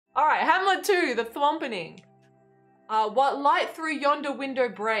All right, Hamlet 2, the Thwompening. What light through yonder window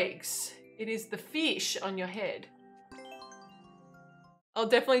breaks? It is the fish on your head. I'll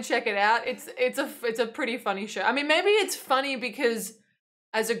definitely check it out. It's a pretty funny show. I mean, maybe it's funny because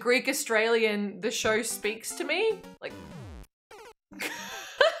as a Greek Australian, the show speaks to me. Like,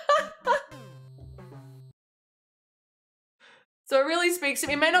 so it really speaks to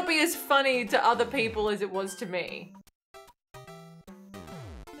me. It may not be as funny to other people as it was to me.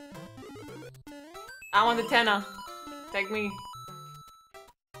 I want the tenner. Take me.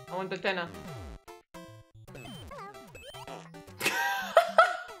 I want the tenner.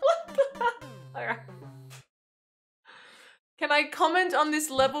 What the? Alright. Can I comment on this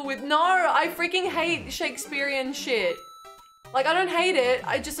level with— no, I freaking hate Shakespearean shit. Like, I don't hate it,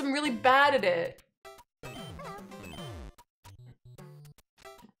 I just am really bad at it. I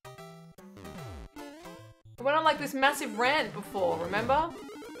went on like this massive rant before, remember?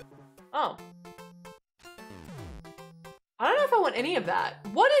 Oh. I don't know if I want any of that.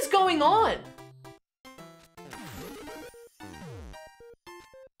 What is going on?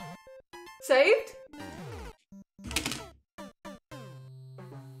 Saved?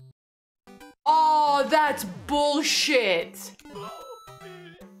 Oh, that's bullshit.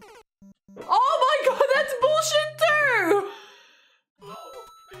 Oh my god, that's bullshit too!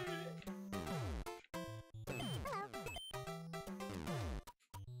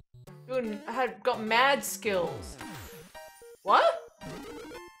 Dude, I had got mad skills. What?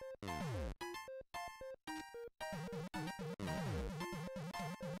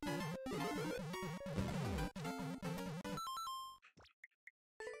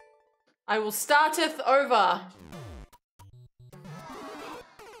 I will starteth over.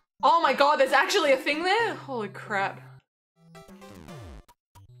 Oh my god, there's actually a thing there? Holy crap.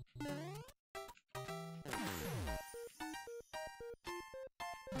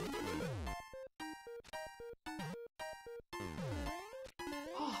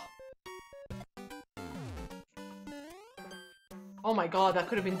 Oh my god, that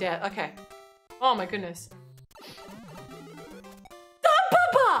could have been death. Okay. Oh my goodness.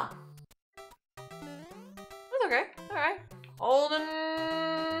 Papa! That's okay. Alright. Holden.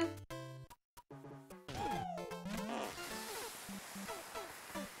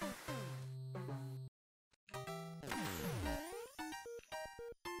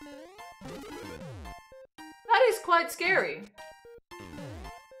 That is quite scary.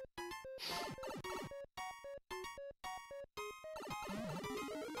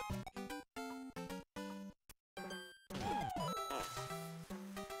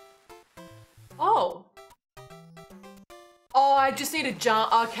 Oh. Oh, I just need to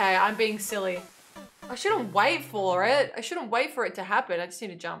jump. Okay, I'm being silly. I shouldn't wait for it. I shouldn't wait for it to happen. I just need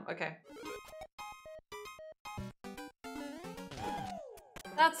to jump. Okay.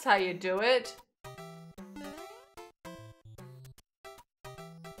 That's how you do it.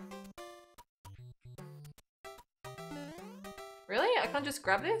 Really? I can't just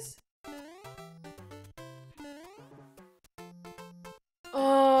grab this?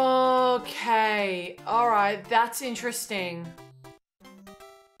 Okay. Alright, that's interesting.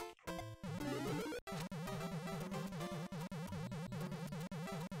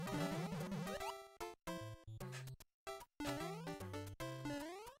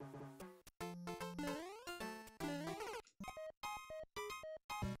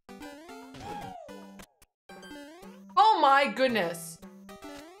 Oh my goodness.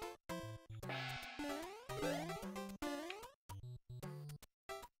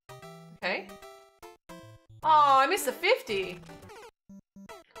 Okay. Oh, I missed the 50.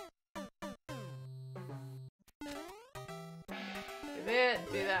 Do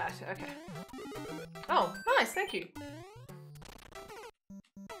that, do that. Okay. Oh, nice, thank you.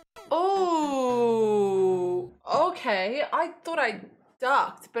 Oh, okay. I thought I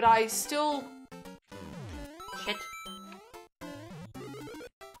ducked, but I still... Shit.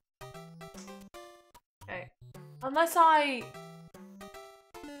 Okay. Unless I...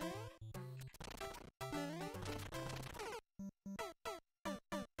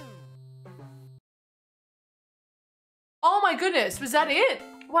 Oh my goodness, was that it?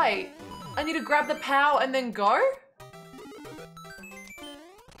 Wait, I need to grab the POW and then go?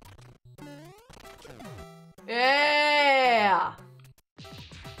 Yeah!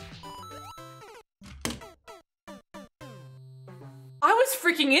 I was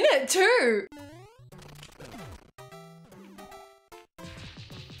freaking in it too!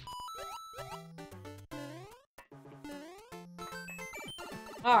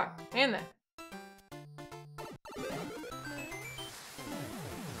 Alright, in there.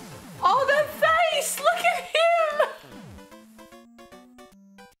 Oh, that face! Look at him!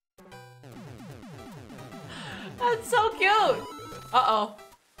 That's so cute. Uh-oh.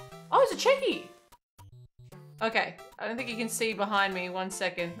 Oh, it's a checkie. Okay, I don't think you can see behind me. 1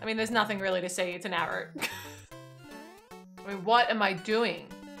 second. I mean, there's nothing really to see. It's an arrow. I mean, what am I doing?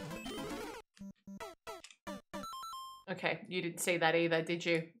 Okay, you didn't see that either, did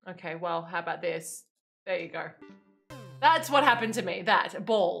you? Okay, well, how about this? There you go. That's what happened to me. That, a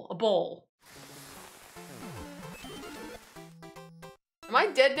ball. Am I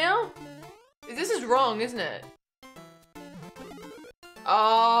dead now? This is wrong, isn't it?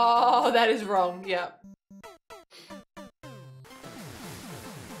 Oh, that is wrong, yep.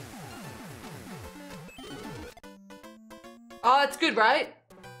 Oh, that's good, right?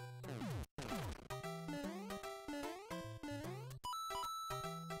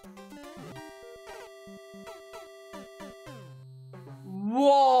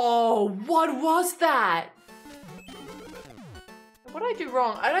 Whoa, what was that? What did I do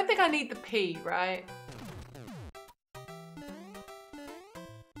wrong? I don't think I need the P, right?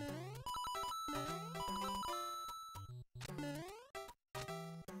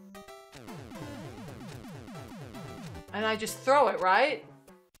 And I just throw it, right?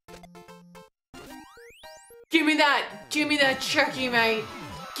 Give me that! Give me that checky, mate!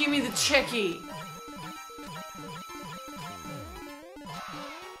 Give me the checky!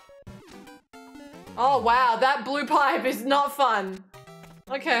 Oh wow, that blue pipe is not fun.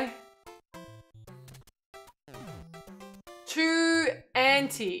 Okay. 2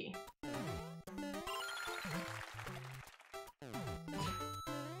 anti.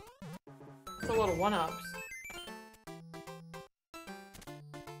 That's a lot of 1-ups.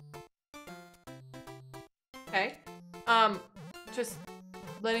 Okay. Just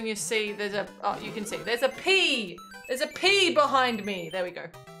letting you see there's a, oh, you can see there's a P! There's a P behind me. There we go.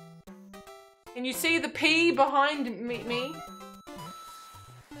 Can you see the P behind me?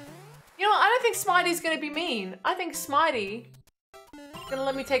 You know what? I don't think Smighty's gonna be mean. I think Smighty is gonna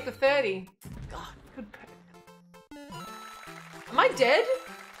let me take the 30. God, good. Am I dead?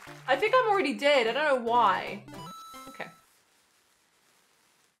 I think I'm already dead. I don't know why. Okay.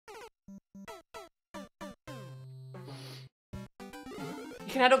 You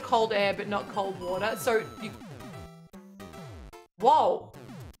can handle cold air, but not cold water. So you... Whoa.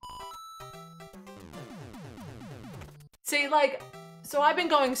 See, like, so I've been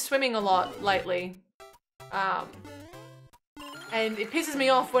going swimming a lot lately. And it pisses me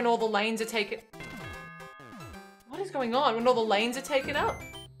off when all the lanes are taken... What is going on? When all the lanes are taken up?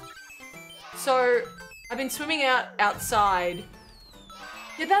 So, I've been swimming outside.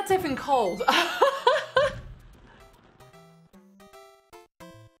 Yeah, that's effing cold.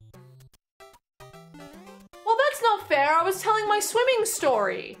 Well, that's not fair. I was telling my swimming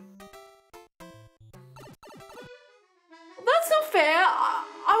story. That's not fair.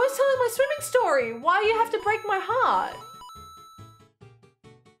 I was telling my swimming story. Why do you have to break my heart?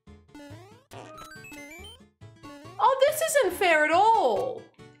 Oh, this isn't fair at all.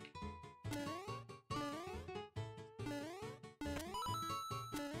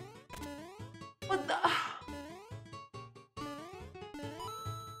 What the...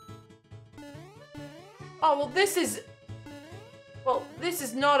 Oh, well, this is... Well, this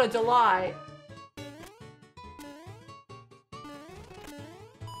is not a delight.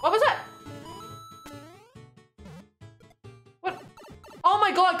 What was that? What? Oh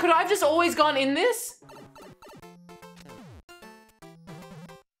my god, could I have just always gone in this?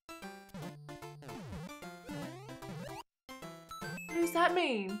 What does that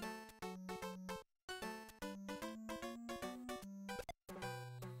mean?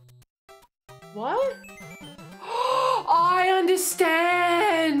 What? I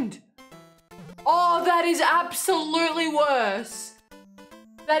understand! Oh, that is absolutely worse.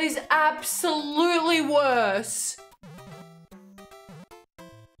 That is absolutely worse.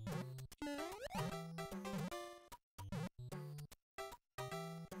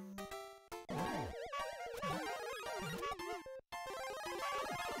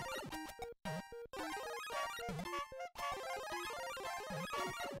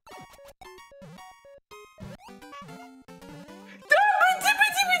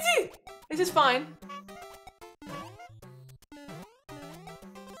 This is fine.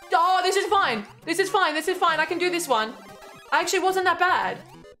 Oh, this is fine. This is fine. This is fine. I can do this one. Actually, it wasn't that bad.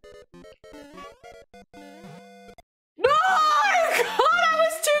 No! God, that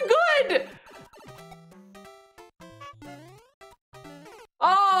was too good!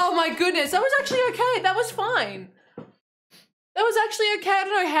 Oh my goodness. That was actually okay. That was fine. That was actually okay. I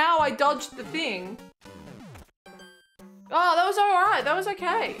don't know how I dodged the thing. Oh, that was alright. That was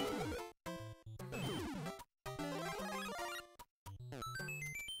okay.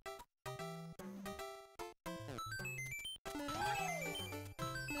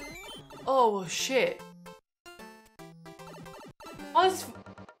 Oh, shit. Oh, this...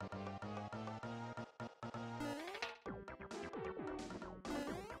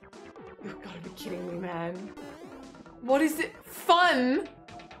 You've got to be kidding me, man. What is it? Fun?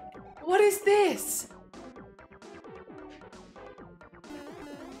 What is this?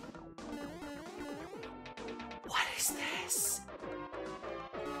 What is this?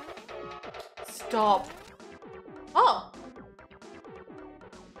 Stop. Oh.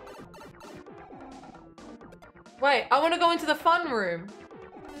 Wait, I want to go into the fun room.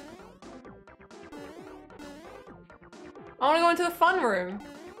 I want to go into the fun room.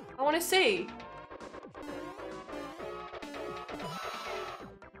 I want to see.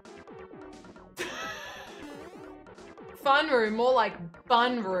 Fun room, more like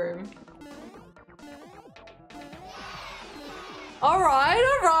bun room. Alright,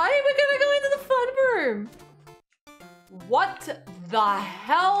 we're gonna go into the fun room. What the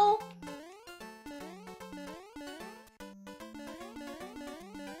hell?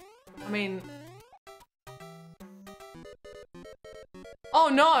 I mean... Oh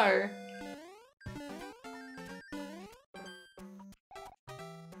no!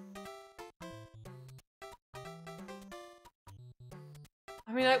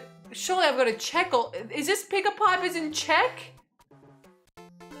 I mean, surely I've got to check all... Is this Pick a Pipers in check?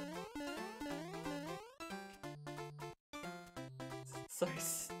 So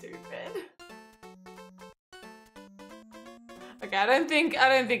stupid. Okay, I don't think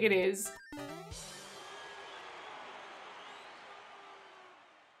it is.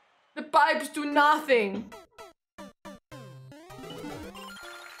 The pipes do nothing.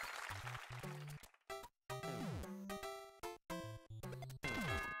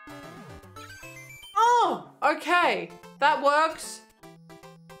 Oh, okay. That works.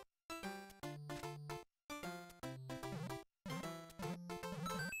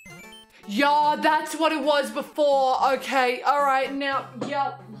 Yeah, that's what it was before. Okay, all right, now,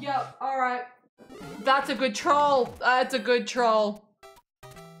 yep, all right. That's a good troll. That's a good troll.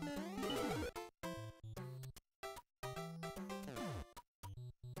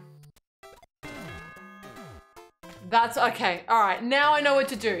 That's okay. All right, now I know what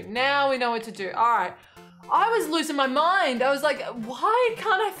to do. Now we know what to do. All right. I was losing my mind. I was like, why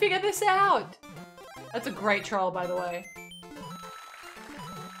can't I figure this out? That's a great troll, by the way.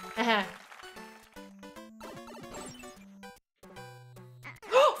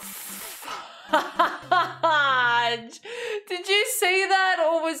 Did you see that,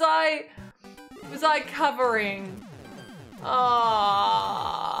 or was I covering?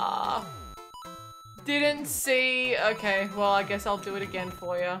 Ah, didn't see. Okay, well, I guess I'll do it again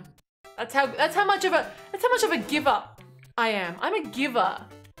for you. That's how much of a giver I am. I'm a giver.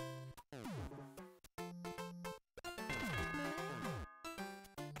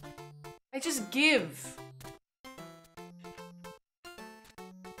 I just give.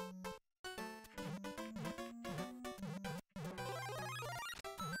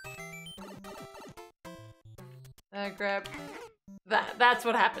 Grab that. That's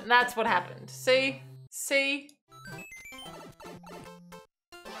what happened. That's what happened. See? See?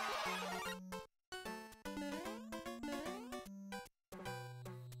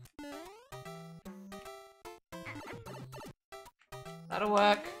 That'll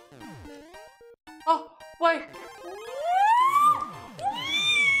work. Oh, wait.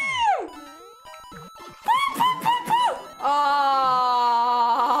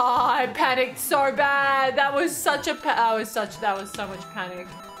 Oh, I panicked so bad. That was such a that was so much panic.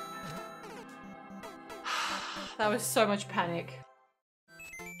 That was so much panic.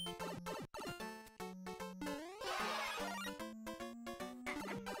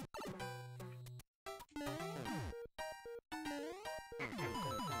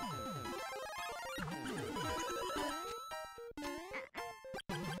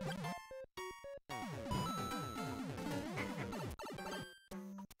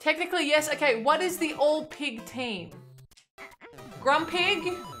 Technically, yes. Okay, what is the all-pig team?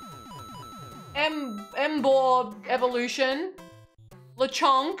 Grumpig, Embor Evolution,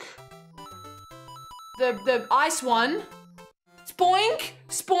 Lechonk, the ice one, Spoink,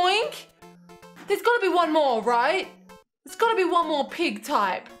 Spoink. There's got to be one more, right? There's got to be one more pig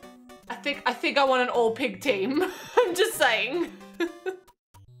type. I think I want an all-pig team. I'm just saying.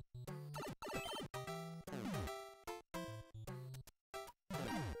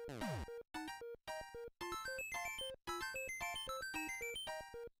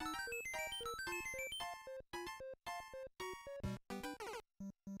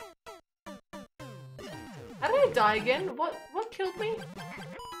 How did I die again? What killed me?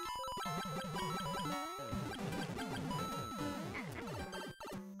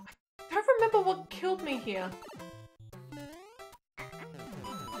 I remember what killed me here.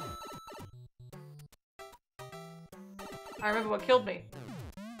 I remember what killed me.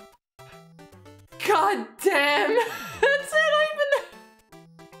 God damn! That's not even...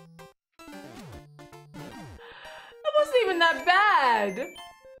 That wasn't even that bad!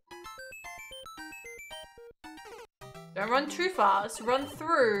 Don't run too fast. Run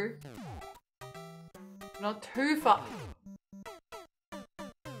through. Not too far.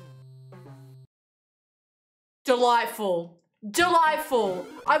 Delightful. Delightful.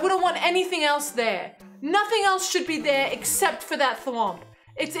 I wouldn't want anything else there. Nothing else should be there except for that thwomp.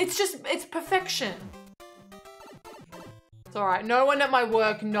 It's perfection. It's alright. No one at my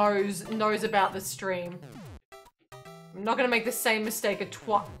work knows about the stream. I'm not gonna make the same mistake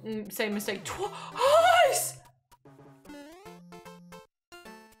twice!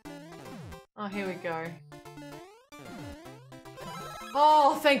 Oh, here we go.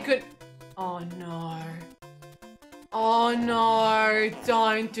 Oh, thank good. Oh no. Oh no,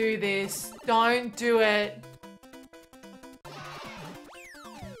 don't do this. Don't do it.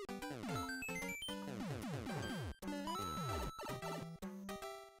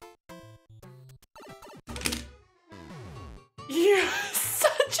 You're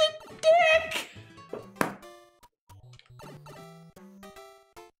such a dick!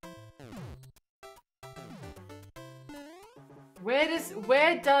 Where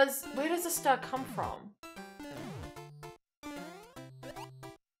does the star come from?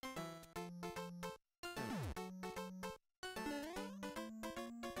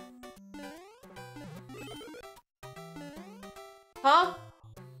 Huh?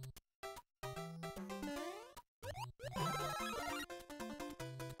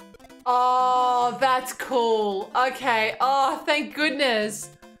 Oh, that's cool. Okay. Oh, thank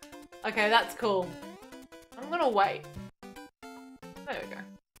goodness. Okay, that's cool. I'm gonna wait. There we go.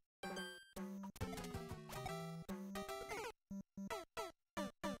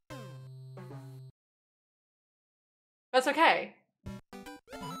 That's okay.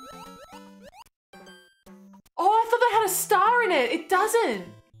 Oh, I thought that had a star in it. It doesn't.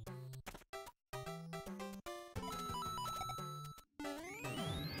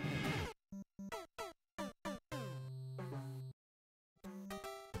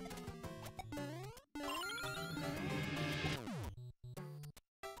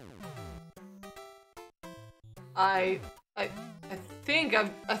 I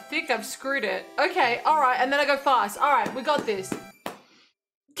think I've screwed it. Okay, alright, and then I go fast. Alright, we got this.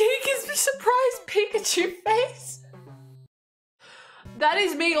 He gives me surprised Pikachu face. That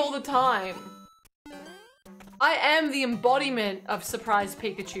is me all the time. I am the embodiment of surprised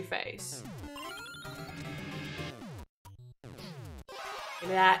Pikachu face. Look at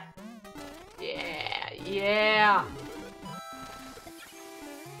that. Yeah, yeah.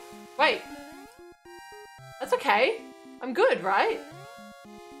 Wait. That's okay. I'm good, right?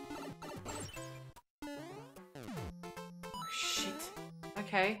 Oh, shit.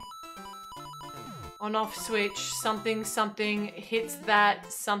 Okay. On off switch, something, something, hits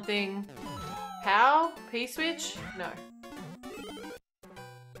that, something. How? P switch? No.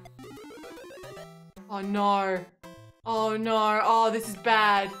 Oh no. Oh no. Oh, this is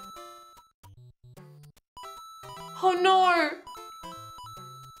bad. Oh no.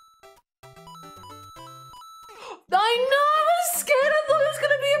 I know, I was scared. I thought it was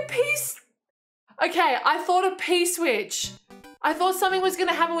gonna be a piece. Okay, I thought a P switch. I thought something was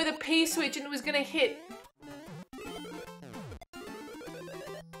gonna happen with a P switch and it was gonna hit.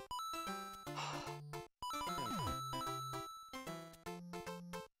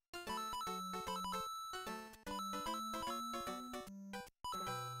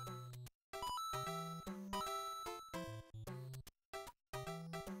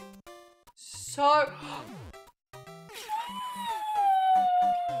 So...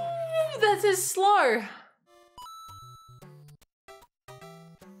 This is slow.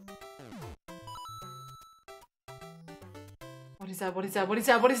 What is that? What is that? What is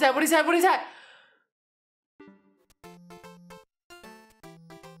that? What is that? What is that? What is that?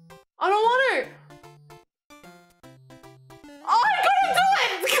 I don't want to. Oh, I gotta do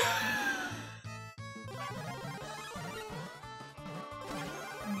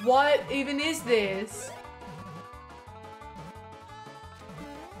it! What even is this?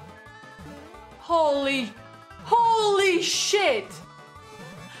 Holy shit!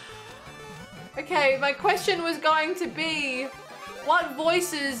 Okay, my question was going to be, what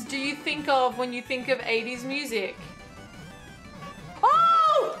voices do you think of when you think of 80s music?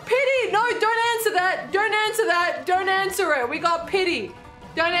 Oh! Pity! No, don't answer that! Don't answer that! Don't answer it! We got pity!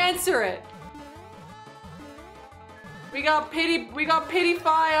 Don't answer it! We got pity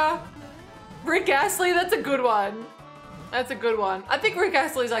fire! Rick Astley, that's a good one. That's a good one. I think Rick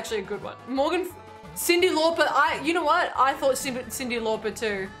Astley is actually a good one. Cyndi Lauper, you know what? I thought Cyndi Lauper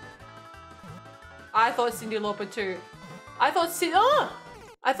too. I thought Cyndi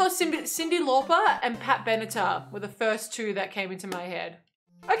Lauper and Pat Benatar were the first two that came into my head.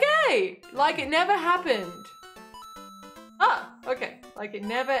 Okay, like it never happened. Ah, okay, like it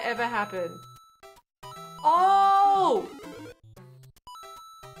never ever happened. Oh!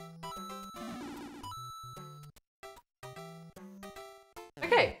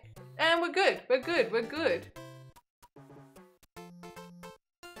 Okay, and we're good, we're good, we're good.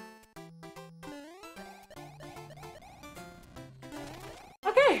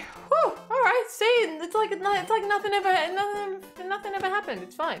 Okay, whew, all right, see, it's like nothing ever happened,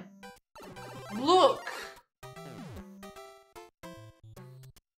 it's fine. Look.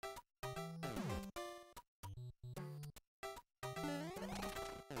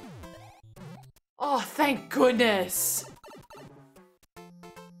 Oh, thank goodness.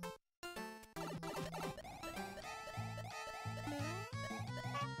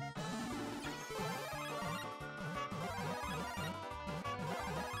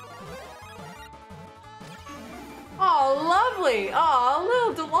 Oh, lovely. Oh, a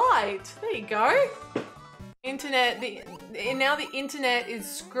little delight. There you go. Internet, now the internet is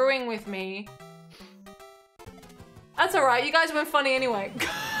screwing with me. That's all right. You guys weren't funny anyway.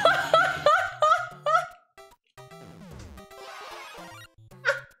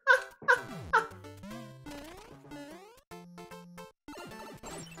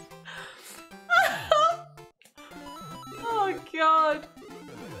 Oh, God.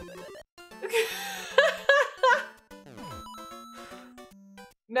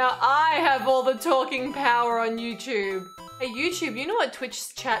 Now I have all the talking power on YouTube. Hey YouTube, you know what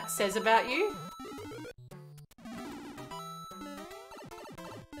Twitch chat says about you?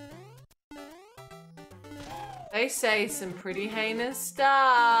 They say some pretty heinous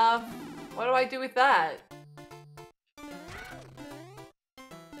stuff. What do I do with that?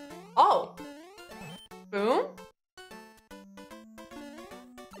 Oh. Boom.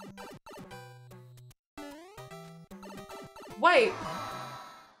 Wait.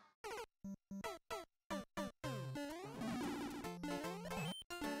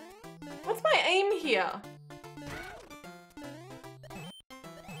 What's my aim here?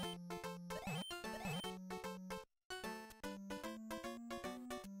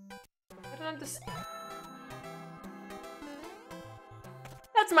 I don't understand.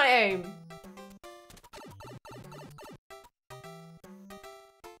 That's my aim.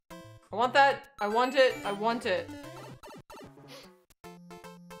 I want that. I want it. I want it.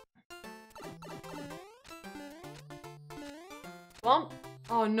 Thwomp.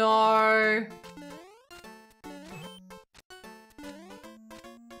 Oh no.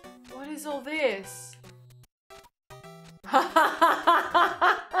 What is all this? What?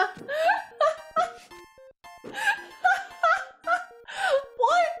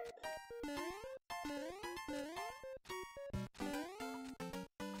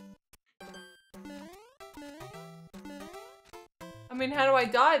 I mean, how do I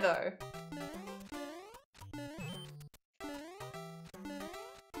die though?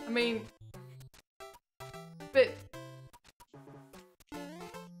 I mean, but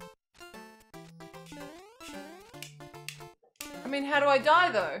I mean, how do I die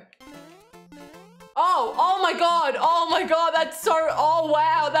though? Oh my god, that's so, oh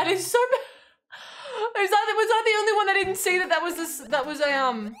wow, that is so bad. Was that the only one that didn't see that was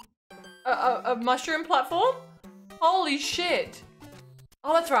a mushroom platform? Holy shit.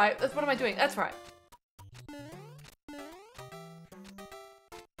 Oh, that's right, what am I doing? That's right.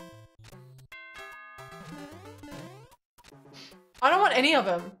 I don't want any of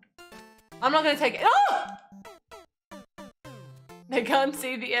them. I'm not gonna take it. Oh! They can't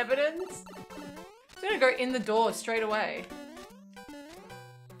see the evidence. I'm gonna go in the door straight away.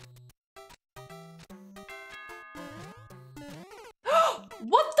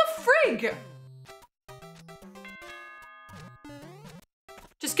 What the frig?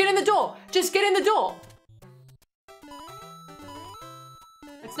 Just get in the door. Just get in the door.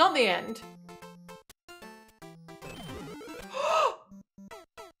 It's not the end.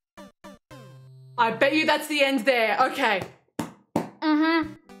 I bet you that's the end there. Okay.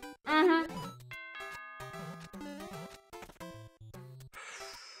 Mm-hmm. Mm-hmm.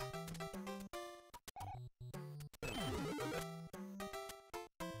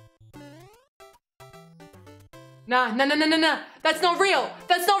 Nah. That's not real.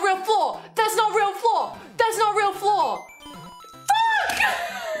 That's not real floor. That's not real floor. That's not real floor. Fuck!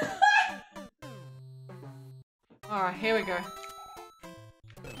 All right, here we go.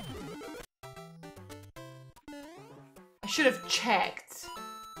 should have checked.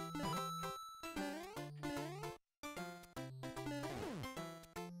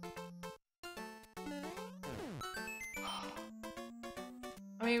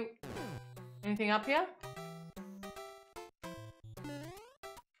 I mean, anything up here?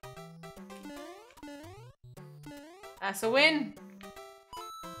 That's a win.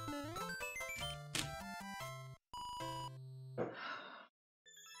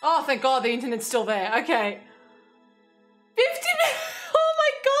 Oh, thank God the internet's still there. Okay. 50 minutes. Oh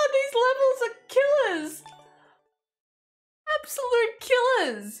my God, these levels are killers. Absolute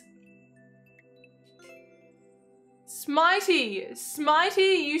killers. Smighty. Smighty,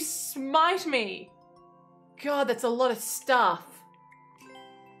 you smite me. God, that's a lot of stuff.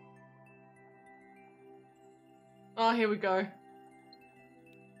 Oh, here we go.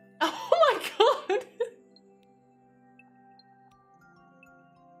 Oh my God.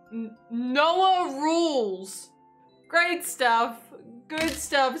 Noah rules. Great stuff. Good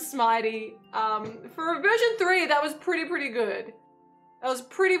stuff, Smighty. For a version 3, that was pretty good. That was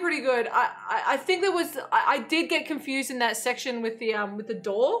pretty good. I think there was, I did get confused in that section with the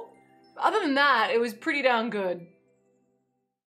door. Other than that, it was pretty darn good.